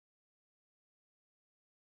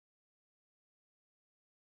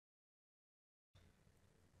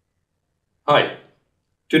Hi,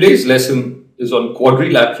 today's lesson is on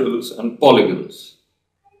quadrilaterals and polygons.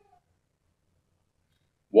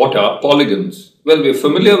 What are polygons? Well, we're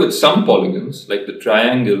familiar with some polygons like the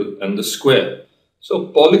triangle and the square. So,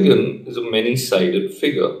 polygon is a many-sided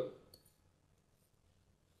figure.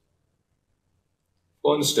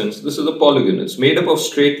 For instance, this is a polygon. It's made up of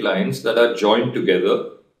straight lines that are joined together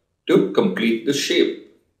to complete the shape.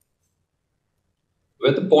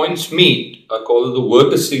 Where the points meet are called the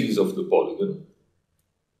vertices of the polygon.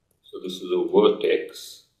 So this is a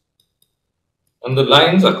vertex. And the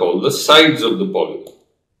lines are called the sides of the polygon.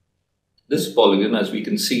 This polygon, as we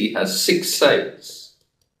can see, has 6 sides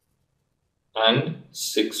and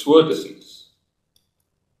 6 vertices.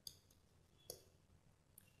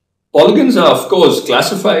 Polygons are, of course,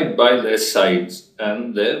 classified by their sides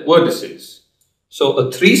and their vertices. So a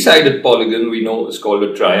 3-sided polygon we know is called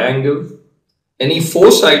a triangle. Any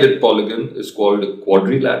 4-sided polygon is called a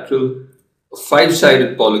quadrilateral. A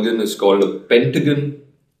 5-sided polygon is called a pentagon.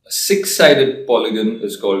 A 6-sided polygon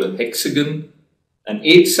is called a hexagon. An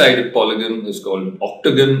 8-sided polygon is called an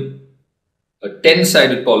octagon. A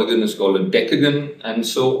 10-sided polygon is called a decagon, and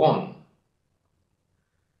so on.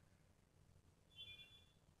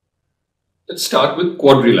 Let's start with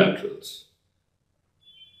quadrilaterals.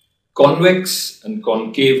 Convex and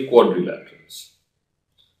concave quadrilaterals.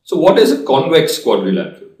 So what is a convex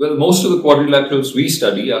quadrilateral? Well, most of the quadrilaterals we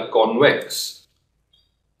study are convex.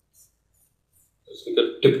 Let's look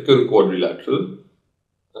at a typical quadrilateral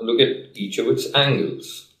and look at each of its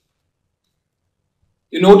angles.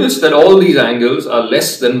 You notice that all these angles are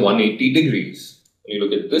less than 180 degrees. When you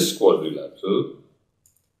look at this quadrilateral,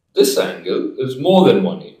 this angle is more than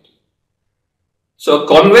 180. So a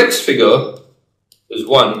convex figure is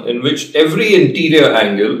one in which every interior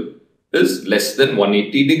angle is less than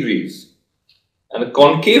 180 degrees. And a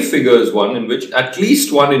concave figure is one in which at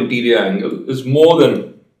least one interior angle is more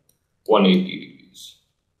than 180 degrees.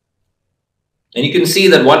 And you can see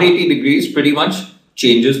that 180 degrees pretty much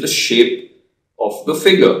changes the shape of the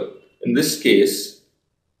figure. In this case,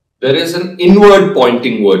 there is an inward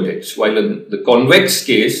pointing vertex, while in the convex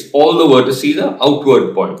case, all the vertices are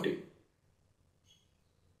outward pointing.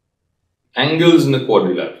 Angles in the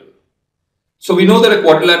quadrilateral. So we know that a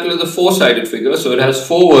quadrilateral is a 4-sided figure, so it has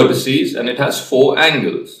 4 vertices and it has 4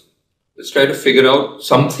 angles. Let's try to figure out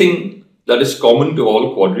something that is common to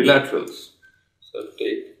all quadrilaterals. So I'll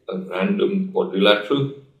take a random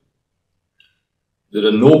quadrilateral. There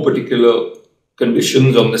are no particular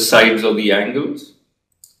conditions on the sides or the angles.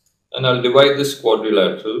 And I'll divide this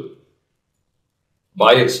quadrilateral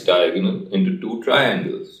by its diagonal into 2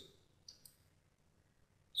 triangles.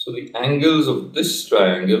 So the angles of this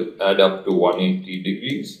triangle add up to 180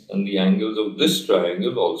 degrees and the angles of this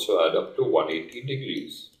triangle also add up to 180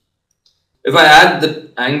 degrees. If I add the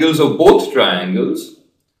angles of both triangles,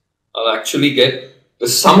 I'll actually get the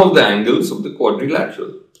sum of the angles of the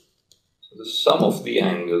quadrilateral. So the sum of the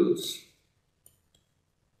angles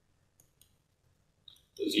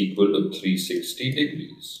is equal to 360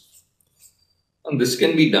 degrees. And this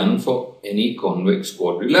can be done for any convex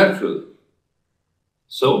quadrilateral.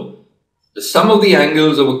 So, the sum of the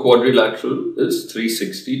angles of a quadrilateral is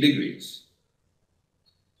 360 degrees.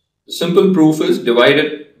 The simple proof is divide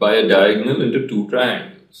it by a diagonal into 2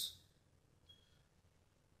 triangles.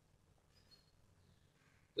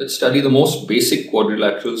 Let's study the most basic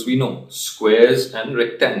quadrilaterals we know, squares and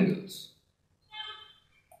rectangles.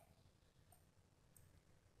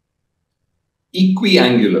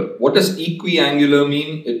 Equiangular. What does equiangular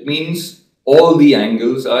mean? It means all the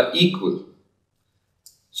angles are equal.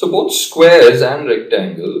 So both squares and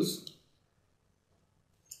rectangles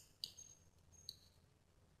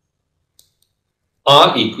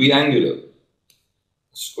are equiangular.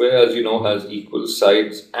 Square, as you know, has equal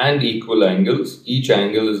sides and equal angles. Each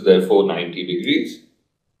angle is therefore 90 degrees.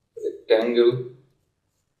 Rectangle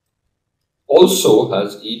also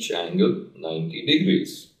has each angle 90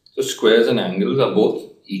 degrees. So squares and angles are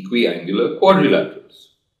both equiangular quadrilaterals.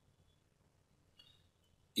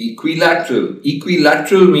 Equilateral.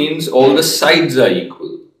 Equilateral means all the sides are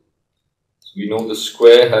equal. So we know the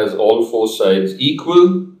square has all 4 sides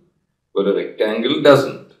equal, but a rectangle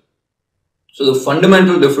doesn't. So the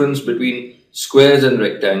fundamental difference between squares and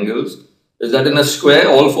rectangles is that in a square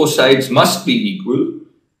all 4 sides must be equal.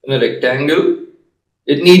 In a rectangle,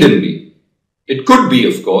 it needn't be. It could be,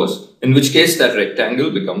 of course, in which case that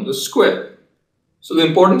rectangle becomes a square. So the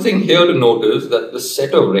important thing here to note is that the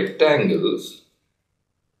set of rectangles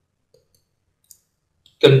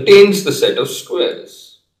contains the set of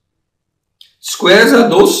squares. Squares are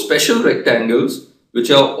those special rectangles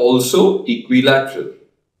which are also equilateral,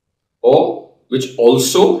 or which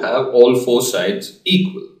also have all four sides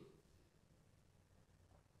equal.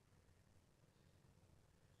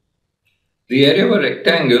 The area of a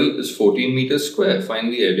rectangle is 14 meters square.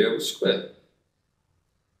 Find the area of a square.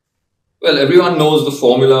 Well, everyone knows the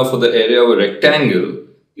formula for the area of a rectangle.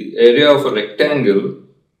 The area of a rectangle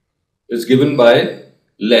is given by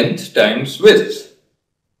length times width.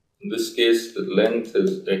 In this case, the length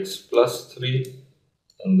is x plus 3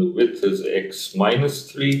 and the width is x minus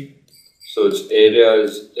 3. So its area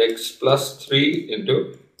is x plus 3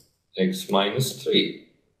 into x minus 3.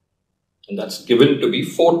 And that's given to be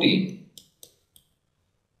 14.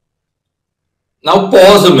 Now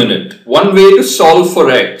pause a minute. One way to solve for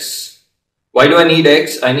x. Why do I need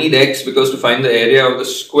x? I need x because to find the area of the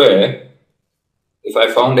square, if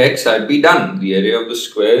I found x, I'd be done. The area of the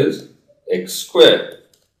square is x squared.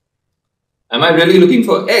 Am I really looking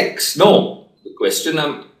for x? No. The question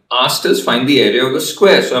I'm asked is find the area of the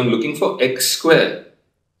square. So I'm looking for x squared.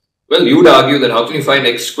 Well, you would argue that how can you find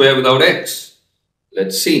x squared without x?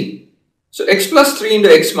 Let's see. So x plus 3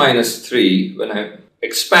 into x minus 3, when I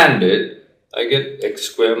expand it, I get x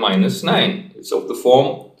squared minus 9. It's of the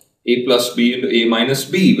form a plus b into a minus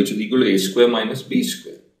b, which is equal to a squared minus b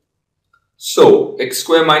squared. So x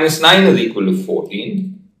squared minus 9 is equal to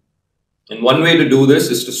 14. And one way to do this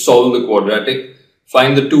is to solve the quadratic.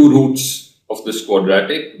 Find the two roots of this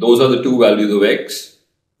quadratic. Those are the two values of x.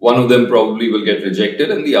 One of them probably will get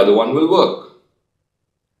rejected and the other one will work.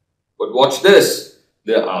 But watch this.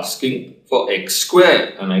 They're asking for x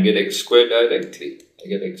squared and I get x squared directly. I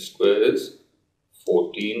get x squared is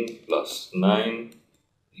 14 plus 9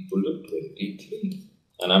 equal to 23.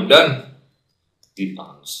 And I'm done. The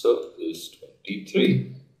answer is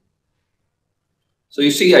 23. So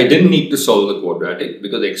you see, I didn't need to solve the quadratic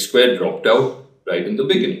because x squared dropped out right in the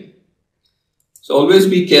beginning. So always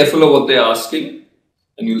be careful of what they're asking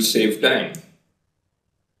and you'll save time.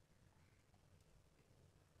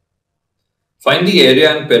 Find the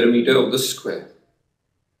area and perimeter of the square.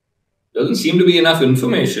 Doesn't seem to be enough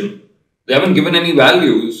information. They haven't given any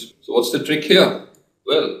values. So what's the trick here?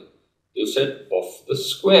 Well, you said of the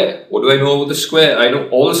square. What do I know about the square? I know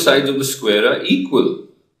all sides of the square are equal.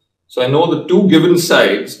 So I know the two given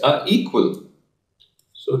sides are equal.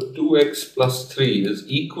 So 2x plus 3 is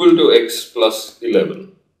equal to x plus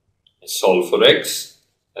 11. I solve for x.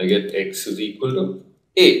 I get x is equal to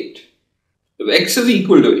 8. If x is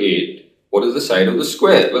equal to 8, what is the side of the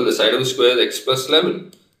square? Well, the side of the square is x plus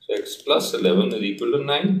 11. So x plus 11 is equal to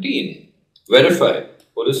 19. Verify.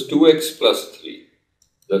 What is 2x plus 3?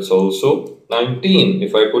 That's also 19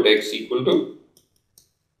 if I put x equal to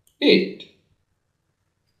 8.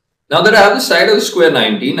 Now that I have the side of the square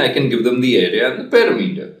 19, I can give them the area and the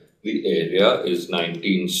perimeter. The area is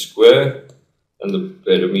 19 square and the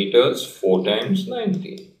perimeter is 4 times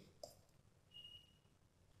 19.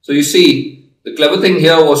 So you see, the clever thing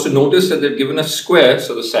here was to notice that they've given a square,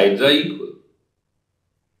 so the sides are equal.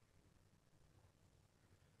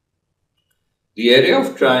 The area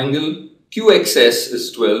of triangle QXS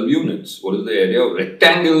is 12 units. What is the area of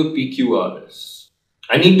rectangle PQRS?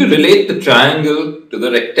 I need to relate the triangle to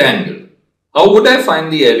the rectangle. How would I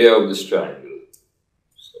find the area of this triangle?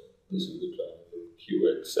 So this is the triangle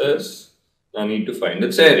QXS. I need to find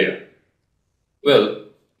its area. Well,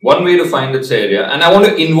 one way to find its area, and I want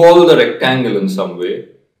to involve the rectangle in some way.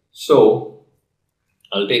 So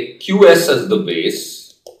I'll take QS as the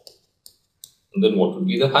base. And then what would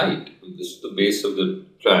be the height? This is the base of the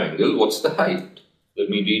triangle. What's the height? Let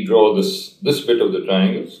me redraw this bit of the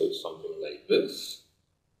triangle. So it's something like this.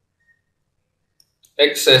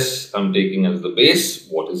 XS I'm taking as the base.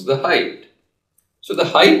 What is the height? So the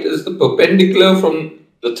height is the perpendicular from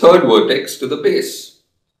the third vertex to the base.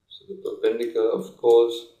 So the perpendicular, of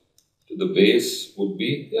course, to the base would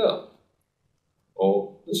be here.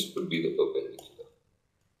 Or this would be the perpendicular.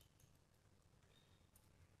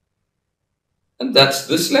 And that's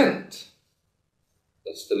this length.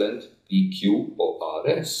 That's the length PQ or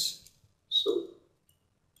RS.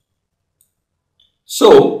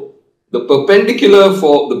 So the perpendicular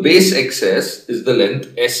for the base XS is the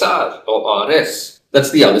length SR or RS.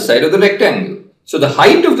 That's the other side of the rectangle. So the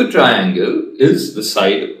height of the triangle is the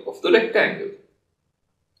side of the rectangle.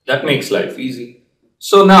 That makes life easy.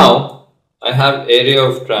 So now I have area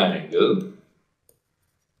of triangle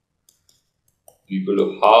equal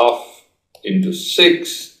to half into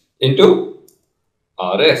 6 into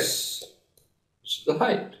RS, which is the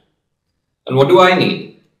height. And what do I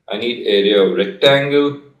need? I need area of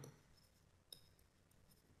rectangle,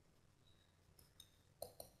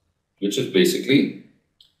 which is basically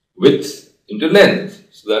width into length.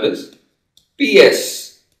 So that is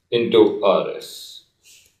PS into RS.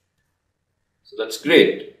 So that's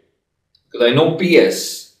great. Because I know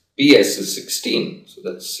PS. PS is 16. So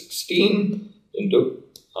that's 16 into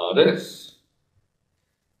RS.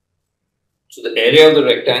 So the area of the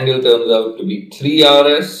rectangle turns out to be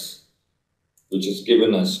 3RS, which is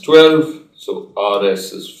given as 12. So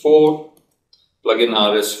RS is 4. Plug in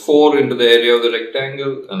RS4 into the area of the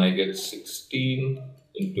rectangle and I get 16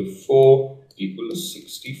 into 4 equal to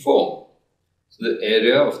 64. So the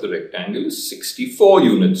area of the rectangle is 64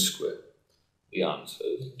 units square. The answer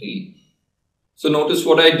is D. So notice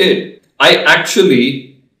what I did. I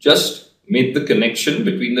actually just made the connection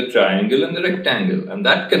between the triangle and the rectangle, and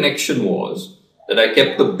that connection was that I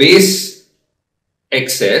kept the base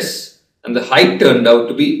XS and the height turned out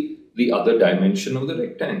to be the other dimension of the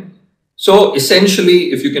rectangle. So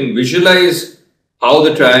essentially, if you can visualize how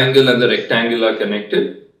the triangle and the rectangle are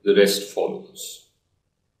connected, the rest follows.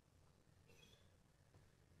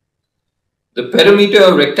 The perimeter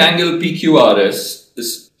of rectangle PQRS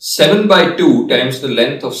is 7 by 2 times the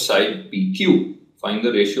length of side PQ. Find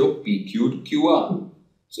the ratio PQ to QR.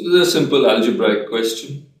 So this is a simple algebraic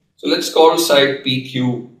question. So let's call side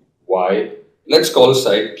PQ Y. Let's call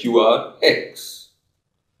side QR X.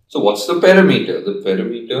 So what's the perimeter? The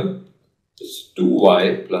perimeter is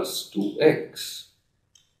 2y plus 2x.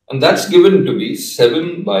 And that's given to be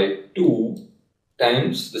 7 by 2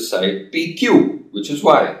 times the side PQ, which is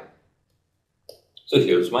y. So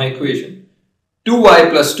here's my equation. 2y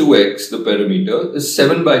plus 2x, the perimeter, is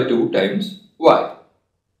 7 by 2 times y.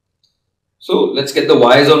 So let's get the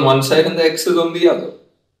y's on one side and the x's on the other.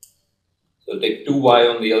 So take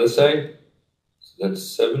 2y on the other side. So that's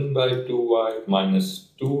 7 by 2y minus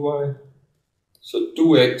 2y. So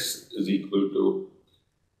 2x is equal to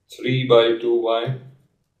 3 by 2y.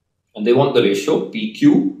 And they want the ratio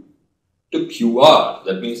PQ to QR.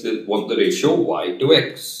 That means they want the ratio y to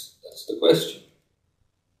x. That's the question.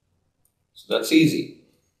 So that's easy.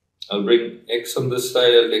 I'll bring x on this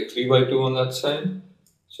side. I'll take 3 by 2 on that side.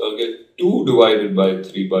 So I'll get 2 divided by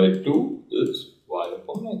 3 by 2 is y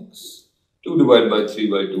upon x. 2 divided by 3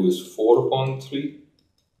 by 2 is 4 upon 3.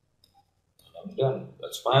 And I'm done.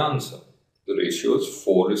 That's my answer. The ratio is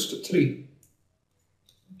 4:3.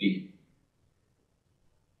 D.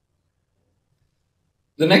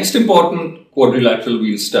 The next important quadrilateral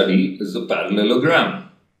we'll study is the parallelogram.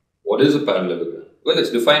 What is a parallelogram? Well,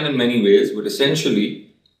 it's defined in many ways, but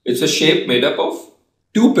essentially it's a shape made up of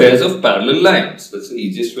two pairs of parallel lines. That's the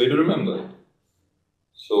easiest way to remember it.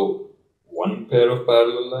 So, one pair of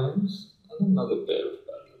parallel lines and another pair of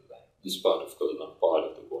parallel lines. This part, of course, is not part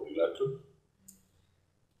of the quadrilateral.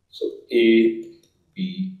 So, A,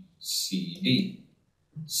 B, C, D.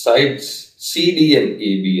 Sides CD and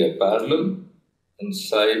AB are parallel, and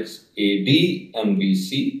sides AD and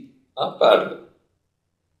BC are parallel.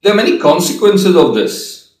 There are many consequences of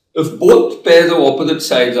this. If both pairs of opposite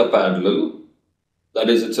sides are parallel, that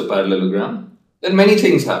is, it's a parallelogram, then many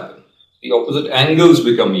things happen. The opposite angles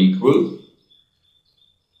become equal,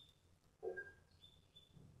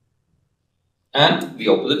 and the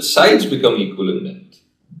opposite sides become equal in length.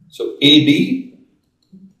 So AD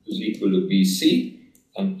is equal to BC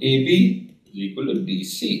and AB is equal to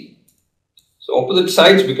DC. So opposite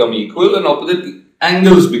sides become equal and opposite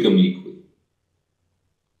angles become equal.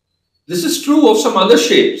 This is true of some other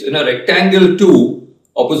shapes. In a rectangle too,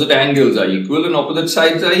 opposite angles are equal and opposite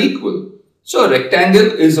sides are equal. So a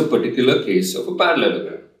rectangle is a particular case of a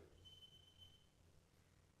parallelogram.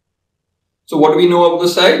 So what do we know of the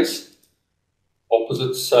sides?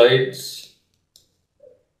 Opposite sides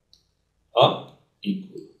are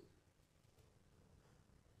equal.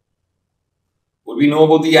 What do we know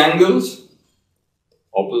about the angles?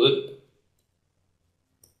 Opposite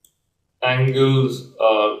angles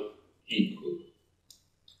are equal.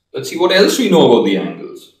 Let's see what else we know about the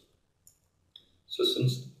angles. So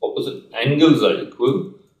since opposite angles are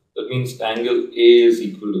equal, that means angle A is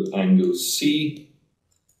equal to angle C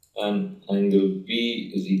and angle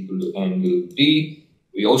B is equal to angle D.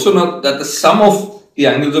 We also know that the sum of the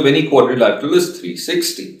angles of any quadrilateral is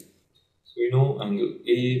 360. So we know angle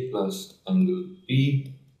A plus angle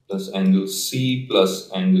B plus angle C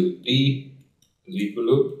plus angle D is equal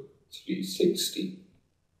to 360.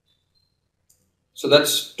 So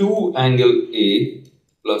that's 2 angle A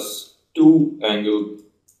plus 2 angle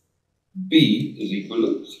B is equal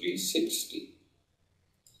to 360.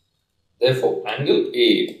 Therefore, angle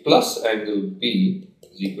A plus angle B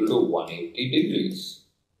is equal to 180 degrees.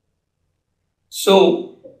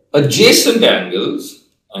 So, adjacent angles,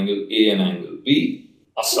 angle A and angle B,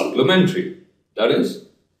 are supplementary. That is,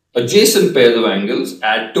 adjacent pairs of angles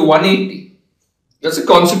add to 180. That's a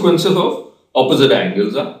consequence of opposite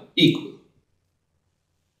angles are equal.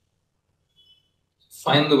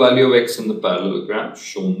 Find the value of x in the parallelogram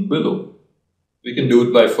shown below. We can do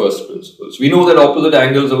it by first principles. We know that opposite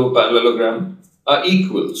angles of a parallelogram are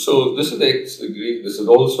equal. So this is x degree, this is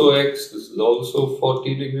also x, this is also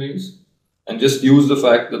 40 degrees. And just use the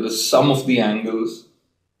fact that the sum of the angles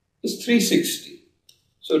is 360.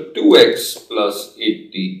 So 2x plus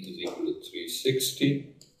 80 is equal to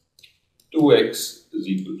 360. 2x is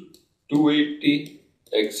equal to 280.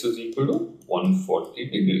 X is equal to 140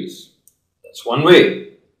 degrees. That's one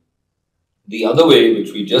way. The other way,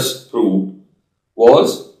 which we just proved,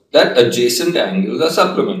 was that adjacent angles are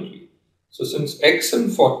supplementary. So since x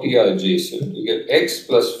and 40 are adjacent, we get x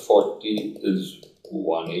plus 40 is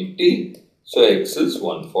 180. So x is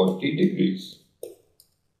 140 degrees.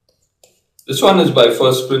 This one is by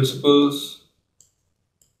first principles.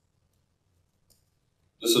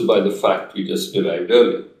 This is by the fact we just derived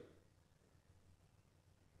earlier.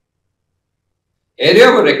 Area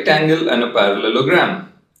of a rectangle and a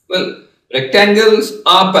parallelogram. Well, rectangles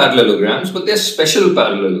are parallelograms, but they're special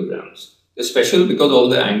parallelograms. They're special because all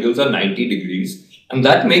the angles are 90 degrees, and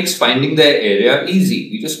that makes finding their area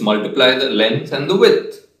easy. We just multiply the length and the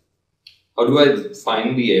width. How do I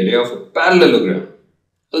find the area of a parallelogram?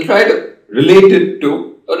 I'll try to relate it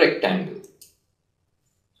to a rectangle.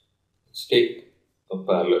 Let's take a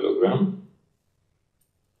parallelogram.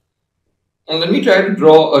 And let me try to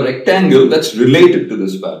draw a rectangle that's related to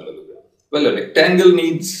this parallelogram. Well, a rectangle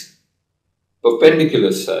needs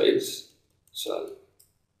perpendicular sides. So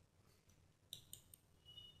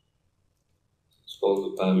let's call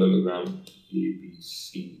the parallelogram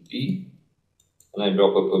ABCD. And I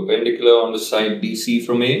drop a perpendicular on the side DC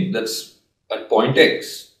from A, that's at point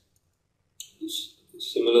X. It's a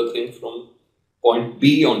similar thing from point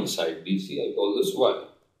B on the side DC, I call this Y.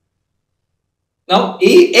 Now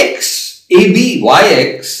AB,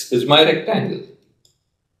 YX is my rectangle.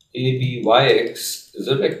 AB, YX is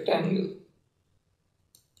a rectangle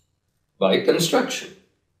by construction.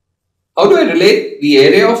 How do I relate the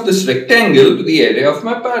area of this rectangle to the area of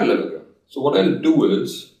my parallelogram? So what I'll do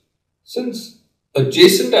is, since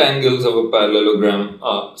adjacent angles of a parallelogram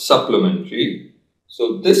are supplementary,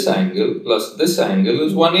 so this angle plus this angle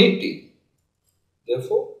is 180.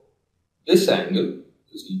 Therefore, this angle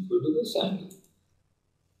is equal to this angle.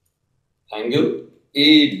 Angle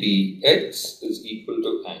ADX is equal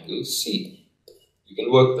to angle C. You can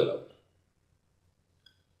work that out.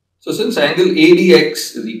 So since angle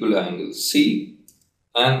ADX is equal to angle C,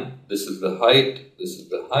 and this is the height, this is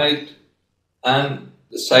the height, and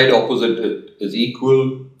the side opposite it is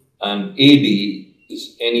equal, and AD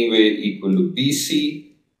is anyway equal to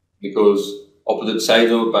BC, because opposite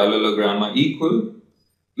sides of a parallelogram are equal,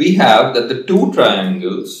 we have that the two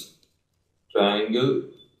triangles, triangle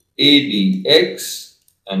ADX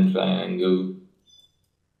and triangle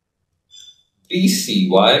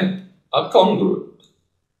BCY, are congruent.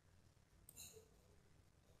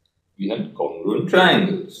 We had congruent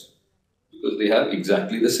triangles because they have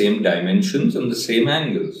exactly the same dimensions and the same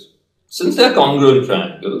angles. Since they are congruent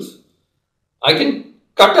triangles, I can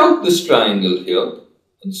cut out this triangle here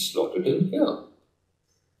and slot it in here.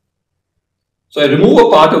 So I remove a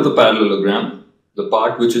part of the parallelogram, the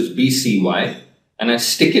part which is BCY, and I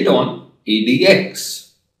stick it on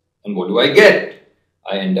ADX. And what do I get?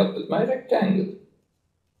 I end up with my rectangle.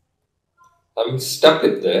 Having stuck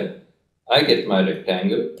it there, I get my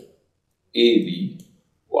rectangle ABYX.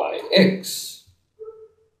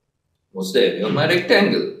 What's the area of my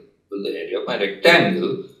rectangle? Well, the area of my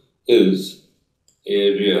rectangle is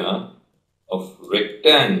area of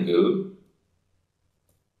rectangle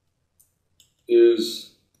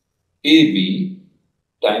is AB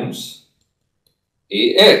times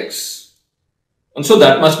AX. And so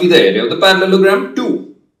that must be the area of the parallelogram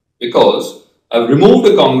too, because I've removed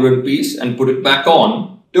a congruent piece and put it back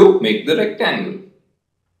on to make the rectangle.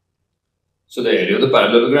 So the area of the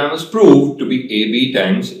parallelogram is proved to be AB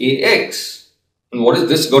times AX. And what has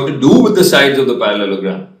this got to do with the sides of the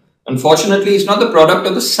parallelogram? Unfortunately, it's not the product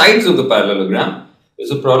of the sides of the parallelogram.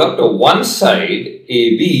 It's a product of one side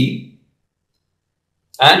AB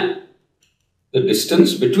and the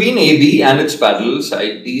distance between AB and its parallel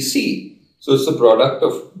side DC. So it's the product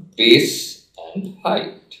of base and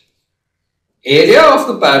height. Area of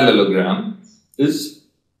the parallelogram is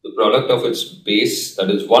the product of its base, that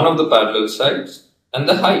is one of the parallel sides, and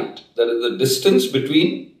the height, that is the distance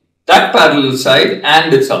between that parallel side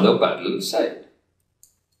and its other parallel side.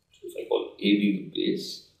 So if I call AB the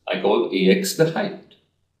base, I call AX the height.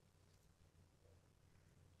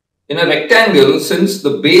 In a rectangle, since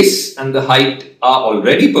the base and the height are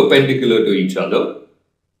already perpendicular to each other,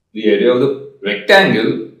 the area of the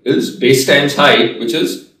rectangle is base times height, which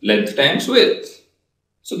is length times width.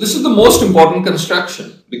 So this is the most important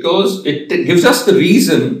construction because it gives us the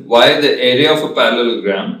reason why the area of a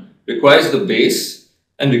parallelogram requires the base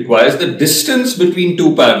and requires the distance between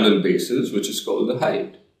two parallel bases, which is called the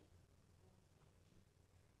height.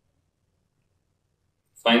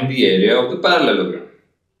 Find the area of the parallelogram.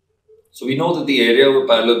 So we know that the area of a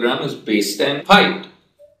parallelogram is base times height.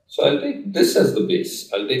 So I'll take this as the base.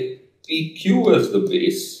 I'll take PQ as the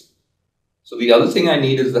base. So the other thing I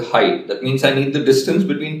need is the height. That means I need the distance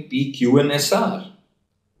between PQ and SR.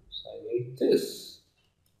 So I need this.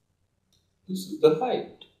 This is the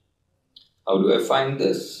height. How do I find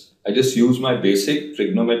this? I just use my basic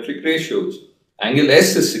trigonometric ratios. Angle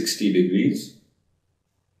S is 60 degrees.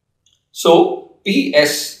 So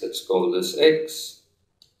PS, let's call this X.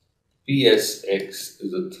 PSX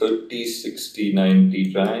is a 30, 60,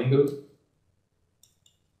 90 triangle.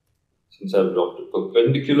 Since I've brought it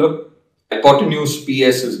perpendicular, hypotenuse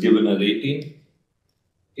PS is given as 18.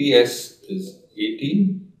 PS is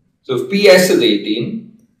 18. So if PS is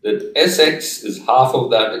 18, then SX is half of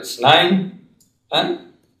that, it's 9. And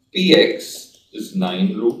PX is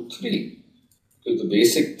 9 root 3. So the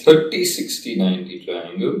basic 30, 60, 90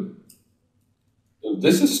 triangle. If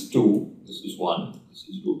this is 2, this is 1. This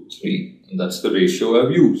is root 3, and that's the ratio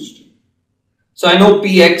I've used. So I know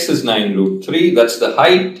Px is 9 root 3, that's the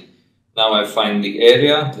height. Now I find the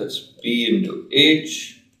area, that's P into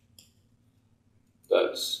H,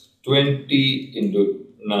 that's 20 into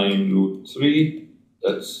 9 root 3,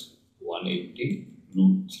 that's 180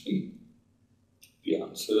 root 3. The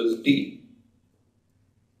answer is D.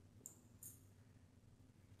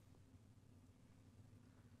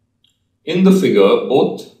 In the figure,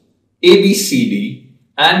 both ABCD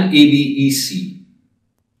and ABEC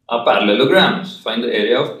are parallelograms. Find the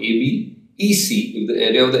area of ABEC if the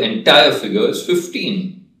area of the entire figure is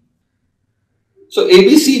 15. So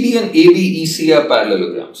ABCD and ABEC are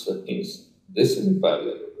parallelograms. That means this is a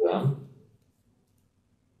parallelogram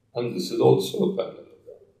and this is also a parallelogram.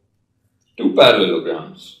 Two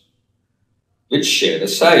parallelograms which share a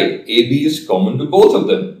side. AB is common to both of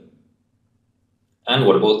them. And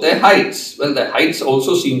what about their heights? Well, their heights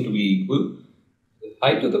also seem to be equal. The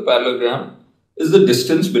height of the parallelogram is the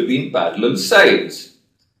distance between parallel sides.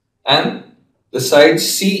 And the sides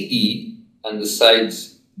CE and the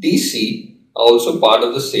sides DC are also part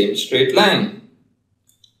of the same straight line.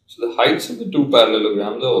 So the heights of the two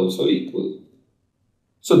parallelograms are also equal.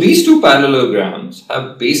 So these two parallelograms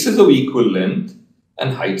have bases of equal length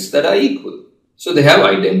and heights that are equal. So they have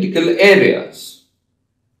identical areas.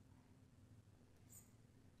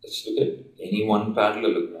 Let's look at any one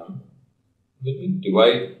parallelogram. Let me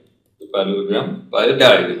divide the parallelogram by a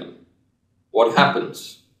diagonal. What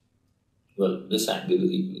happens? Well, this angle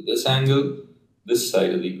is equal to this angle, this side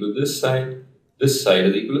is equal to this side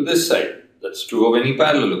is equal to this side. That's true of any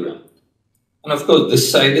parallelogram. And of course,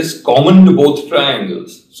 this side is common to both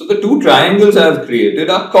triangles. So the two triangles I have created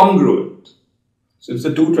are congruent. Since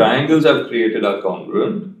the two triangles I have created are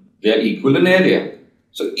congruent, they are equal in area.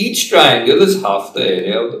 So each triangle is half the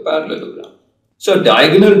area of the parallelogram. So a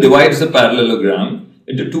diagonal divides the parallelogram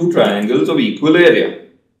into two triangles of equal area.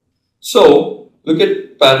 So look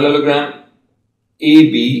at parallelogram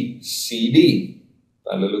ABCD.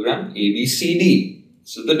 Parallelogram ABCD.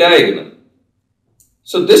 This is the diagonal.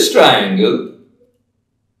 So this triangle,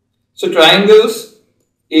 so triangles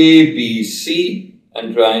ABC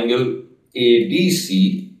and triangle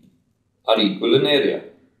ADC are equal in area.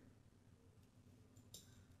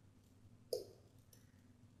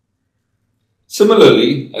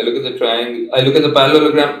 Similarly, I look at the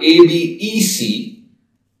parallelogram ABEC.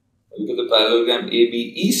 I look at the parallelogram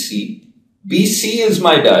ABEC. BC is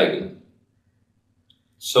my diagonal.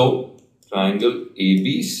 So, triangle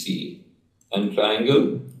ABC and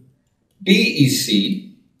triangle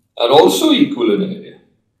BEC are also equal in area.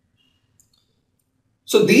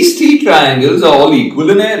 So, these three triangles are all equal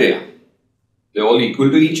in area. They are all equal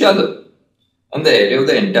to each other. And the area of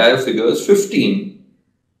the entire figure is 15.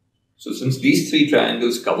 So since these three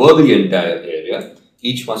triangles cover the entire area,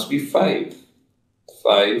 each must be 5.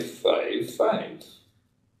 5, 5, 5.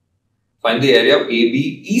 Find the area of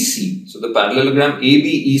ABEC. So the parallelogram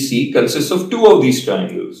ABEC consists of two of these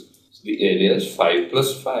triangles. So the area is 5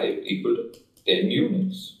 plus 5 equal to 10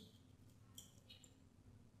 units.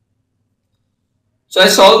 So I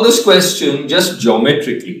solved this question just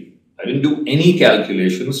geometrically. I didn't do any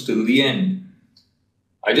calculations till the end.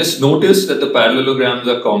 I just noticed that the parallelograms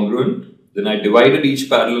are congruent. Then I divided each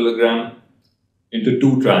parallelogram into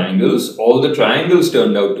two triangles. All the triangles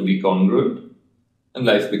turned out to be congruent and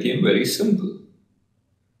life became very simple.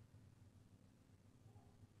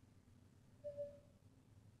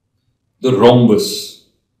 The rhombus.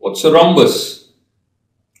 What's a rhombus?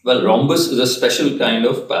 Well, rhombus is a special kind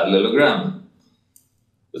of parallelogram.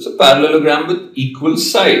 It's a parallelogram with equal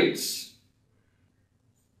sides.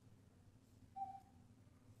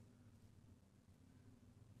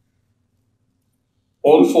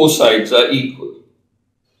 All four sides are equal.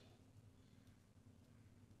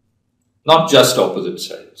 Not just opposite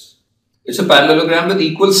sides. It's a parallelogram with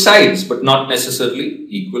equal sides, but not necessarily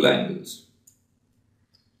equal angles.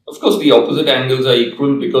 Of course, the opposite angles are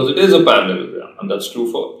equal because it is a parallelogram, and that's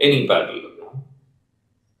true for any parallelogram.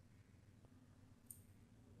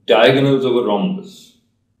 Diagonals of a rhombus.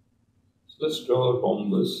 So let's draw a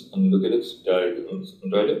rhombus and look at its diagonals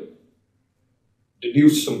and try to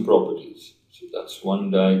deduce some properties. So that's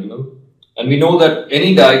one diagonal. And we know that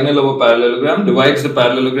any diagonal of a parallelogram divides the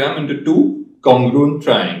parallelogram into two congruent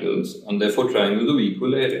triangles, and therefore triangles of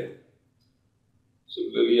equal area.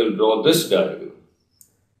 Similarly, I'll draw this diagonal.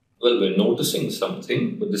 Well, we're noticing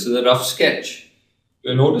something, but this is a rough sketch.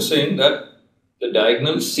 We're noticing that the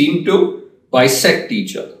diagonals seem to bisect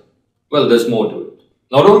each other. Well, there's more to it.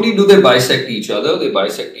 Not only do they bisect each other, they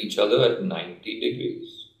bisect each other at 90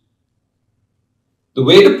 degrees. The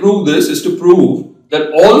way to prove this is to prove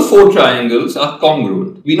that all four triangles are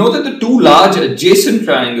congruent. We know that the two large adjacent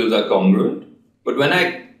triangles are congruent, but when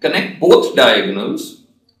I connect both diagonals,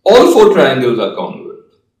 all four triangles are congruent.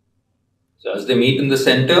 So as they meet in the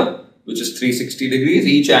center, which is 360 degrees,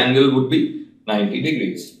 each angle would be 90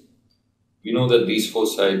 degrees. We know that these four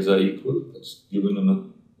sides are equal. That's given in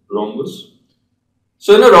a rhombus.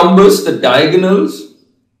 So in a rhombus, the diagonals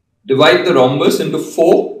divide the rhombus into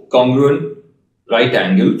four congruent right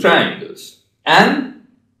angle triangles. And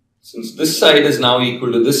since this side is now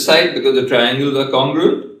equal to this side because the triangles are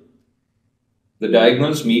congruent, the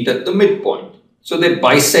diagonals meet at the midpoint. So they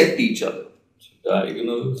bisect each other. So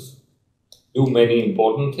diagonals do many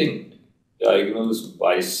important things. Diagonals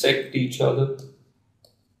bisect each other.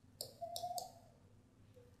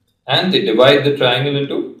 And they divide the triangle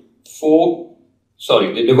into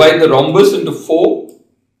they divide the rhombus into four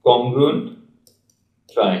congruent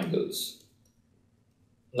triangles.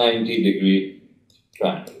 90-degree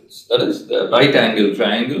triangles. That is, the right angle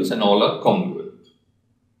triangles, and all are congruent.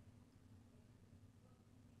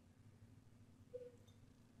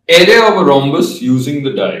 Area of a rhombus using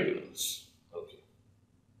the diagonals. Okay.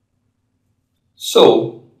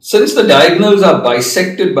 So, since the diagonals are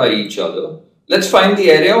bisected by each other, let's find the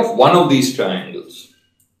area of one of these triangles.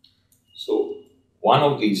 So, one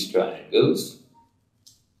of these triangles,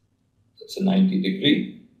 that's a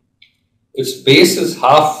 90-degree. Its base is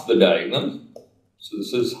half the diagonal. So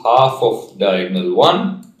this is half of diagonal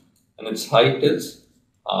 1, and its height is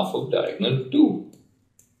half of diagonal 2.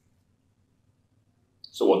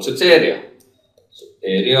 So what's its area? So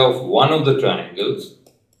area of one of the triangles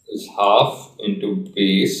is half into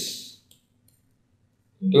base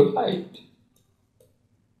into height.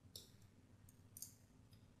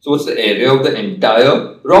 So what's the area of the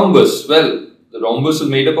entire rhombus? Well, the rhombus is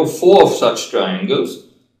made up of 4 of such triangles.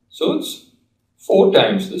 So it's 4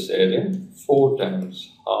 times this area, 4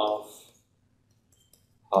 times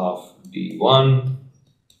half D1,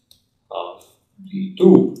 half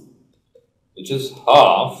D2, which is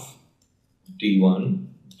half D1,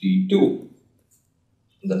 D2.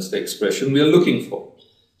 That's the expression we are looking for.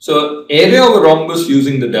 So area of a rhombus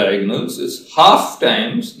using the diagonals is half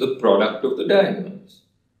times the product of the diagonals.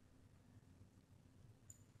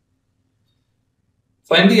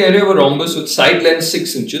 Find the area of a rhombus with side length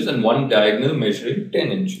 6 inches and one diagonal measuring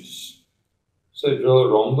 10 inches. So I draw a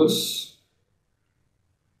rhombus.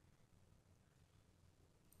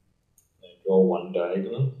 I draw one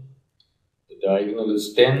diagonal. The diagonal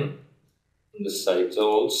is 10 and the sides are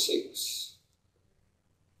all 6.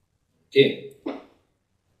 Okay.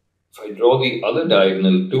 If I draw the other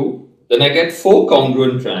diagonal too, then I get 4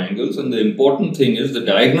 congruent triangles, and the important thing is the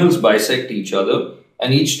diagonals bisect each other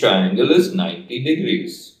and each triangle is 90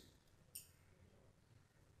 degrees.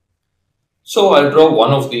 So I'll draw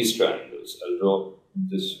one of these triangles. I'll draw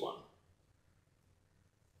this one.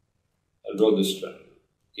 I'll draw this triangle,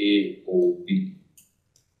 AOB.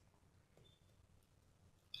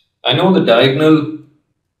 I know that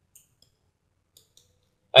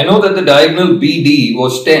the diagonal BD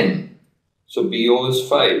was 10. So BO is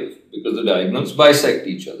 5 because the diagonals bisect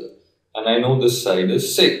each other. And I know this side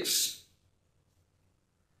is 6.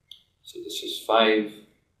 So this is 5.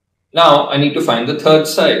 Now I need to find the third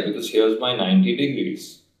side because here's my 90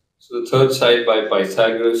 degrees. So the third side by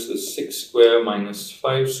Pythagoras is 6 square minus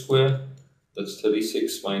 5 square. That's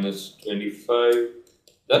 36 minus 25.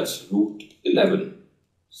 That's root 11.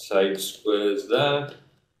 Side square is that.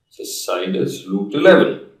 So side is root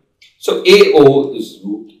 11. So AO is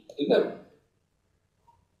root 11.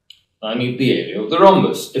 I need the area of the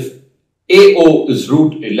rhombus. If AO is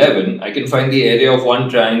root 11, I can find the area of one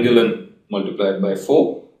triangle and multiply it by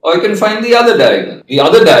 4. Or I can find the other diagonal. The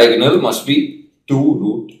other diagonal must be 2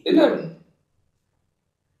 root 11.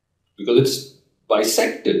 Because it's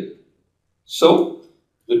bisected. So,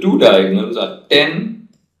 the two diagonals are 10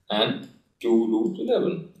 and 2 root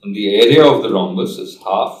 11. And the area of the rhombus is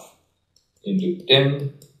half into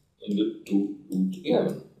 10 into 2 root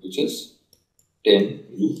 11, which is 10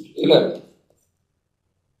 root 11.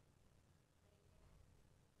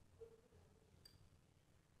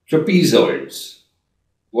 Trapezoids.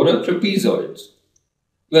 What are trapezoids?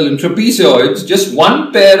 Well, in trapezoids, just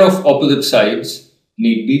one pair of opposite sides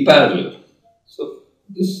need be parallel. So,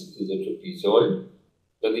 this is a trapezoid.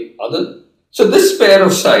 So, this pair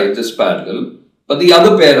of sides is parallel, but the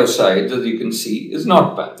other pair of sides, as you can see, is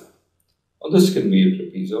not parallel. Or this can be a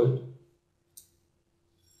trapezoid.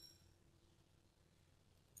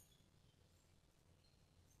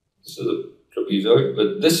 This is a trapezoid,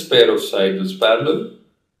 but this pair of sides is parallel,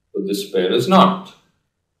 but this pair is not.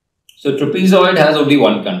 So, trapezoid has only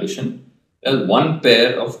one condition. There is one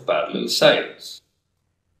pair of parallel sides.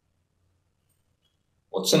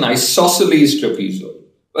 What's an isosceles trapezoid?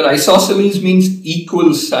 Well, isosceles means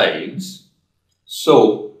equal sides.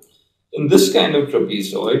 So, in this kind of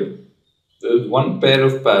trapezoid, there is one pair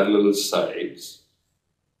of parallel sides.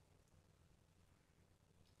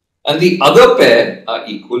 And the other pair are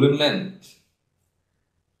equal in length.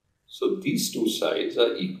 So, these two sides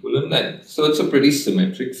are equal in length. So, it's a pretty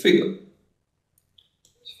symmetric figure.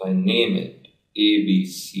 If I name it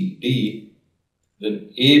ABCD,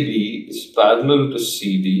 then AB is parallel to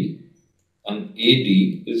CD and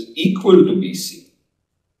AD is equal to BC.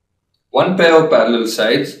 One pair of parallel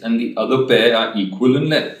sides and the other pair are equal in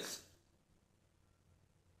length.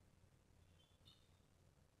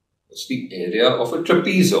 What's the area of a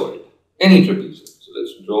trapezoid? Any trapezoid. So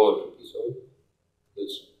let's draw a trapezoid.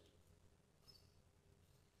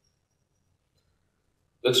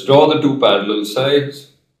 Let's draw the two parallel sides.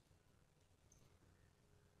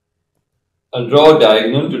 I'll draw a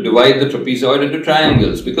diagonal to divide the trapezoid into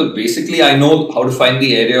triangles, because basically I know how to find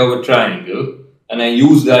the area of a triangle and I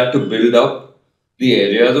use that to build up the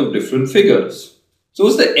areas of different figures. So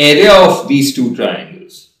what's the area of these two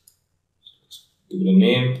triangles? Let's give it a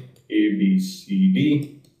name,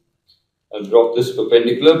 ABCD. I'll drop this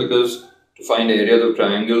perpendicular because to find areas of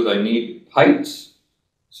triangles I need heights.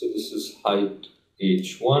 So this is height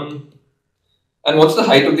H1. And what's the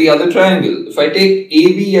height of the other triangle? If I take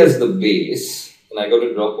AB as the base, then I got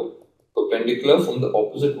to drop a perpendicular from the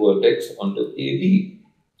opposite vertex onto AB.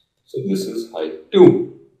 So this is height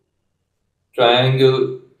 2.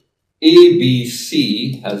 Triangle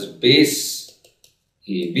ABC has base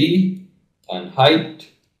AB and height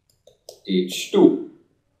H2.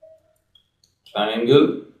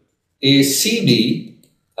 Triangle ACD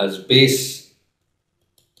has base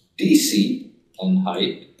DC and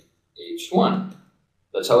height H1.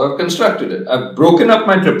 That's how I've constructed it. I've broken up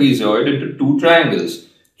my trapezoid into two triangles.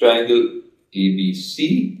 Triangle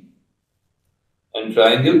ABC and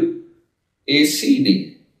triangle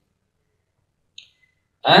ACD.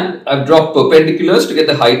 And I've dropped perpendiculars to get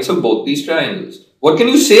the heights of both these triangles. What can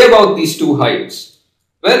you say about these two heights?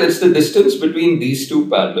 Well, it's the distance between these two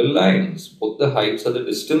parallel lines. Both the heights are the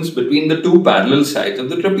distance between the two parallel sides of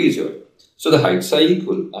the trapezoid. So the heights are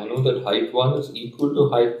equal. I know that height 1 is equal to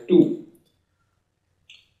height 2.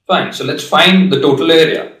 Fine. So let's find the total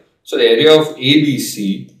area. So area of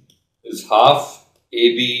ABC is half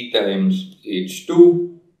AB times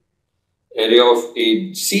H2. Area of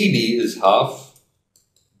ACD is half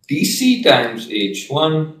DC times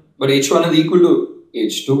H1. But H1 is equal to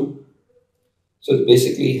H2. So it's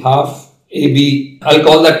basically half AB. I'll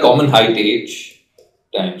call that common height H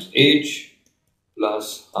times H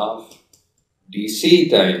plus half DC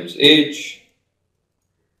times H.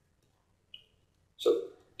 So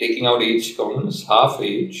taking out H common is half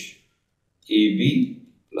H AB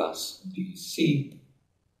plus DC.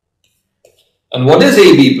 And what is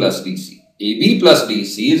AB plus DC? AB plus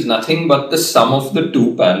DC is nothing but the sum of the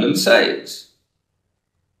two parallel sides.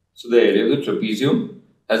 So the area of the trapezium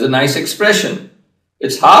has a nice expression.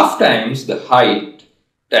 It's half times the height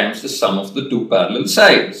times the sum of the two parallel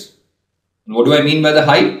sides. And what do I mean by the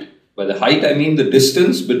height? By the height I mean the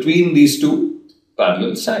distance between these two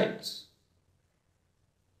parallel sides.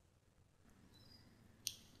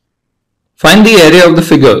 Find the area of the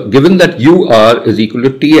figure given that UR is equal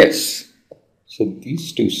to TS. So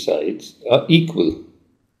these two sides are equal.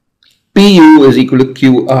 PU is equal to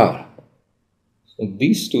QR. So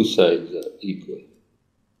these two sides are equal.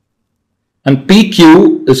 And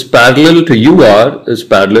PQ is parallel to UR is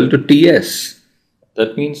parallel to TS.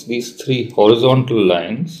 That means these three horizontal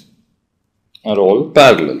lines are all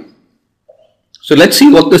parallel. So let's see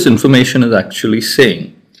what this information is actually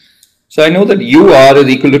saying. So I know that UR is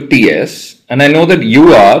equal to TS, and I know that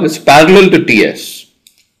UR is parallel to TS.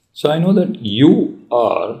 So I know that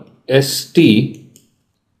URST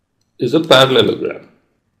is a parallelogram.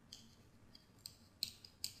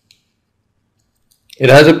 It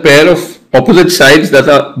has a pair of opposite sides that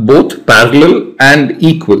are both parallel and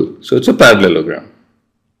equal. So it's a parallelogram.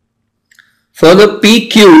 Further,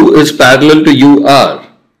 PQ is parallel to UR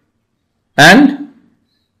and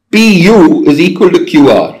PU is equal to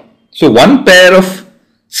QR. So one pair of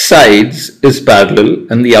sides is parallel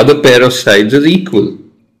and the other pair of sides is equal.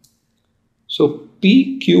 So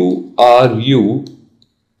PQRU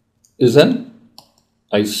is an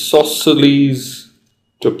isosceles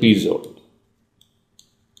trapezoid.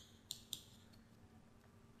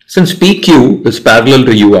 Since PQ is parallel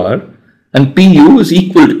to UR and PU is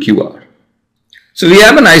equal to QR. So we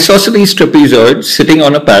have an isosceles trapezoid sitting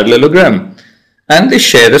on a parallelogram and they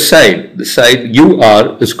share a side. The side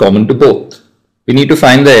UR is common to both. We need to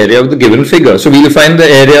find the area of the given figure. So we will find the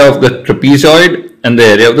area of the trapezoid and the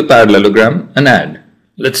area of the parallelogram and add.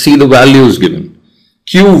 Let's see the values given.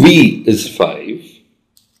 QV is 5.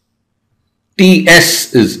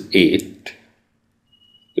 TS is 8.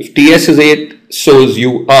 If TS is 8, so is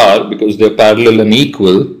UR because they are parallel and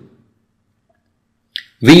equal.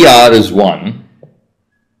 VR is 1.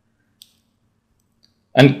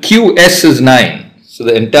 And QS is 9. So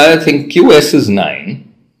the entire thing QS is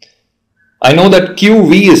 9. I know that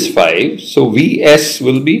QV is 5. So VS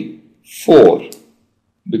will be 4.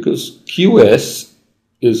 Because QS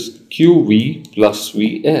is QV plus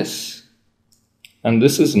VS. And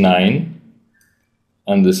this is 9.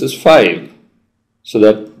 And this is 5. So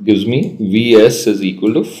that gives me VS is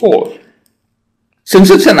equal to 4. Since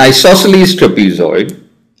it's an isosceles trapezoid,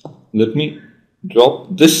 let me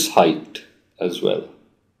drop this height as well.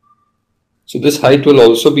 So this height will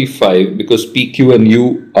also be 5 because PQ and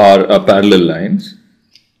U are parallel lines.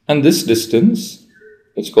 And this distance,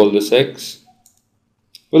 let's call this X,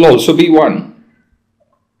 will also be 1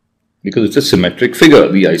 because it's a symmetric figure,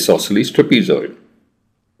 the isosceles trapezoid.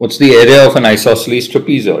 What's the area of an isosceles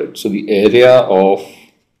trapezoid? So the area of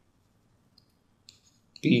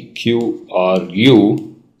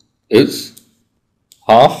PQRU is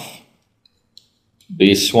half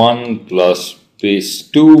base 1 plus base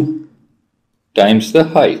 2 times the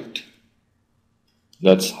height.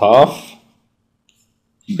 That's half.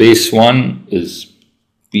 Base 1 is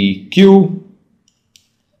PQ,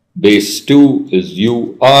 base 2 is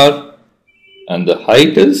UR, and the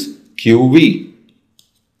height is QV.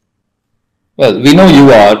 Well, we know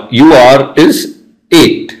UR is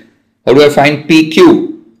 8. How do I find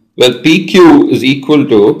PQ? Well, PQ is equal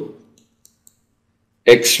to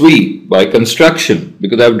XV by construction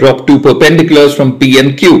because I've dropped two perpendiculars from P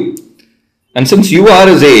and Q. And since UR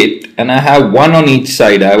is 8 and I have 1 on each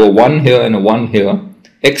side, I have a 1 here and a 1 here,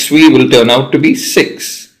 XV will turn out to be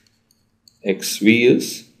 6. XV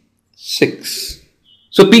is 6.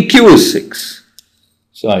 So PQ is 6.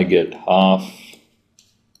 So I get half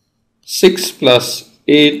 6 plus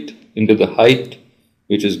 8 into the height,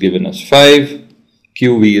 which is given as 5.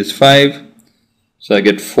 QV is 5. So I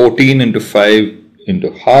get 14 into 5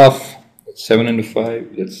 into half. 7 into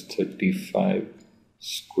 5, that's 35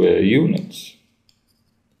 square units.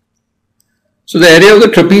 So the area of the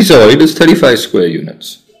trapezoid is 35 square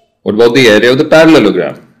units. What about the area of the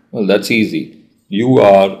parallelogram? Well, that's easy.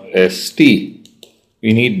 URST.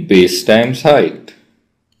 We need base times height.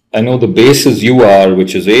 I know the base is UR,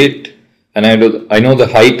 which is 8. And I know the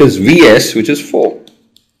height is VS, which is 4.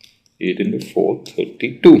 8 into 4,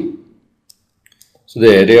 32. So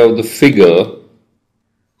the area of the figure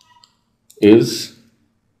is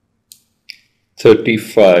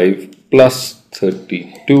 35 plus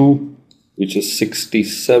 32, which is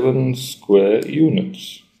 67 square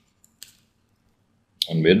units.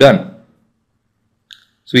 And we're done.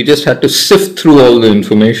 So we just had to sift through all the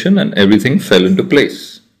information and everything fell into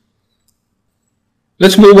place.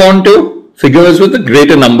 Let's move on to figures with a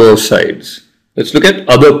greater number of sides. Let's look at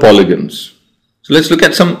other polygons. So let's look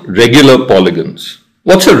at some regular polygons.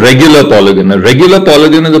 What's a regular polygon? A regular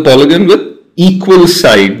polygon is a polygon with equal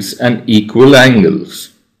sides and equal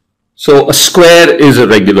angles. So a square is a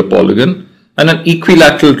regular polygon and an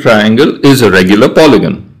equilateral triangle is a regular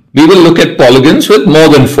polygon. We will look at polygons with more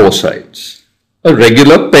than 4 sides. A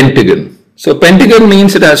regular pentagon. So pentagon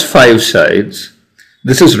means it has 5 sides.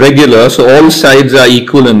 This is regular, so all sides are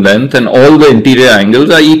equal in length and all the interior angles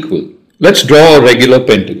are equal. Let's draw a regular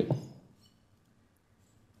pentagon.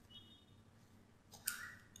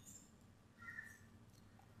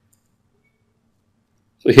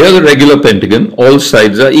 So here the regular pentagon, all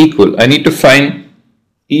sides are equal. I need to find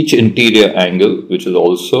each interior angle which is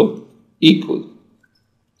also equal.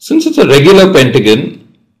 Since it's a regular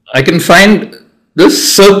pentagon, I can find the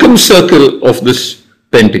circumcircle of this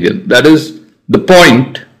pentagon. That is the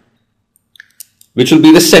point which will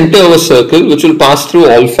be the center of a circle which will pass through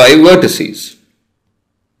all 5 vertices.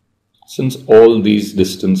 Since all these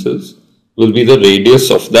distances will be the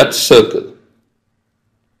radius of that circle.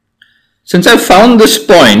 Since I found this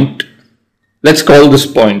point, let's call this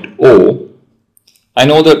point O, I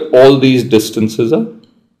know that all these distances are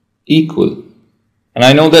equal. And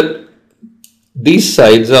I know that these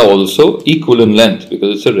sides are also equal in length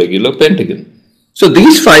because it's a regular pentagon. So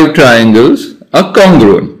these 5 triangles are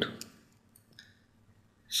congruent.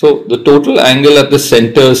 So the total angle at the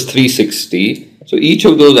center is 360. So each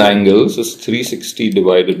of those angles is 360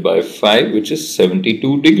 divided by 5, which is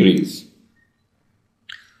 72 degrees.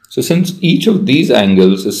 So since each of these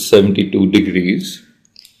angles is 72 degrees,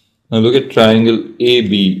 now look at triangle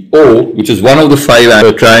ABO, which is one of the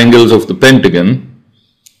 5 triangles of the pentagon.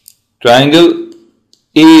 Triangle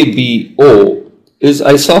ABO is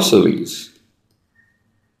isosceles.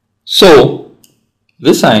 So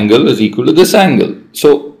this angle is equal to this angle.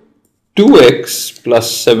 So 2x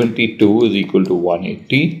plus 72 is equal to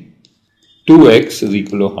 180. 2x is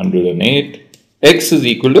equal to 108. X is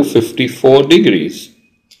equal to 54 degrees.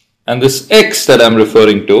 And this x that I'm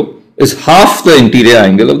referring to is half the interior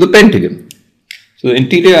angle of the pentagon. So the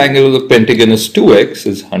interior angle of the pentagon is 2x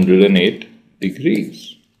is 108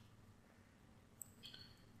 degrees.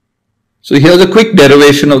 So here's a quick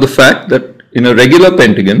derivation of the fact that in a regular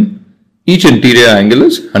pentagon, each interior angle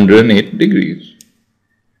is 108 degrees.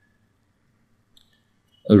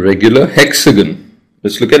 A regular hexagon.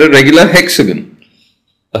 Let's look at a regular hexagon.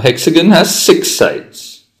 A hexagon has 6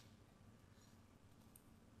 sides.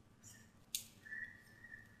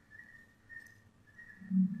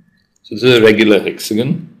 So this is a regular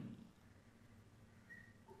hexagon.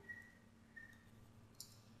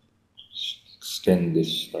 Extend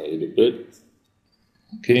this side a bit.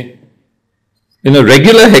 Okay. In a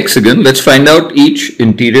regular hexagon, let's find out each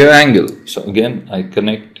interior angle. So again, I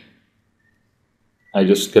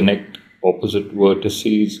just connect opposite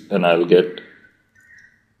vertices and I'll get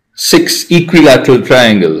 6 equilateral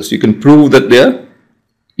triangles. You can prove that they are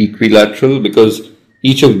equilateral because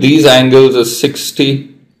each of these angles is 60.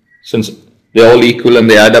 Since they're all equal and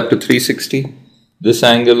they add up to 360. This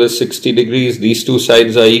angle is 60 degrees. These 2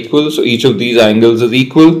 sides are equal. So each of these angles is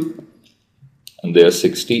equal. And they are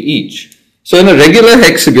 60 each. So in a regular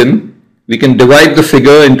hexagon, we can divide the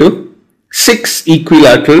figure into 6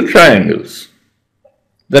 equilateral triangles.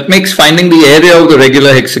 That makes finding the area of the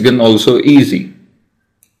regular hexagon also easy.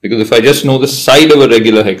 Because if I just know the side of a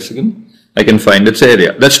regular hexagon, I can find its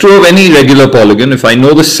area. That's true of any regular polygon. If I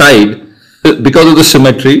know the side, because of the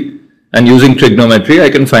symmetry and using trigonometry, I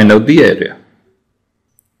can find out the area.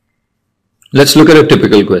 Let's look at a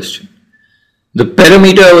typical question. The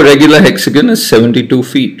perimeter of a regular hexagon is 72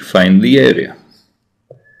 feet. Find the area.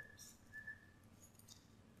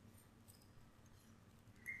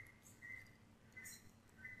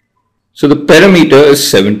 So the perimeter is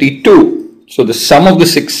 72. So the sum of the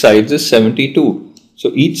 6 sides is 72.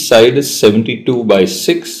 So each side is 72 by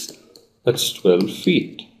 6. That's 12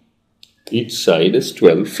 feet. Each side is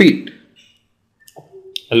 12 feet.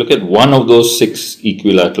 I look at one of those 6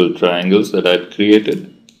 equilateral triangles that I had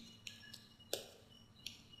created.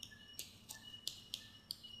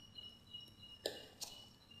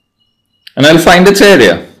 And I'll find its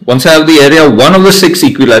area. Once I have the area of one of the 6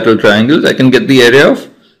 equilateral triangles, I can get the area of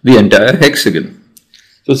the entire hexagon.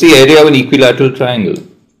 So it's the area of an equilateral triangle.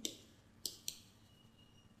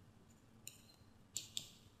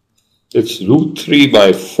 It's root 3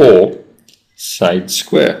 by 4 side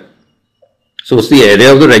square. So what's the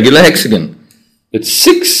area of the regular hexagon? It's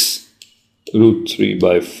 6 root 3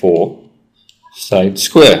 by 4 side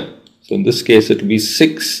square. So in this case it will be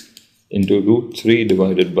 6 into root 3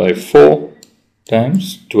 divided by 4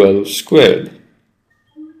 times 12 squared.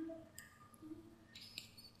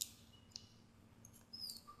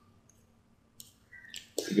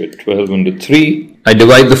 You get 12 into 3. I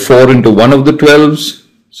divide the 4 into one of the 12s.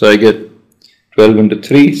 So I get 12 into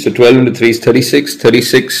 3. So 12 into 3 is 36.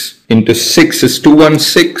 36 into 6 is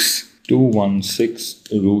 216.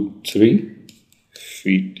 216 root 3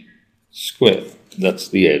 feet square. That's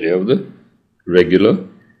the area of the regular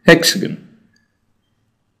hexagon.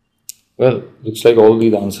 Well, looks like all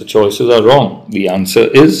these answer choices are wrong. The answer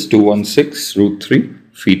is 216 root 3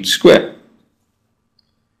 feet square.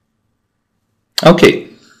 Okay,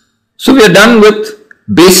 so we are done with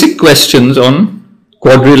basic questions on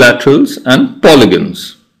quadrilaterals and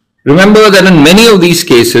polygons. Remember that in many of these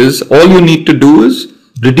cases, all you need to do is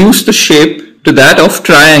reduce the shape to that of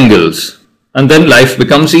triangles, and then life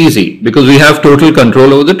becomes easy because we have total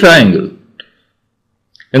control over the triangle.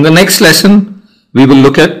 In the next lesson, we will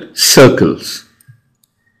look at circles.